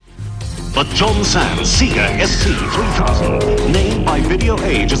The John Sands Sega ST3000, named by Video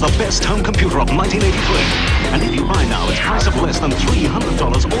Age as the best home computer of 1983. And if you buy now, its price of less than $300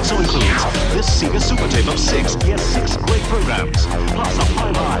 also includes this Sega Super Tape of 6 great programs, plus a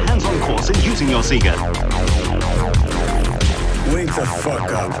 5-hour hands-on course in using your Sega. Wake the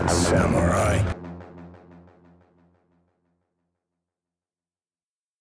fuck up, samurai.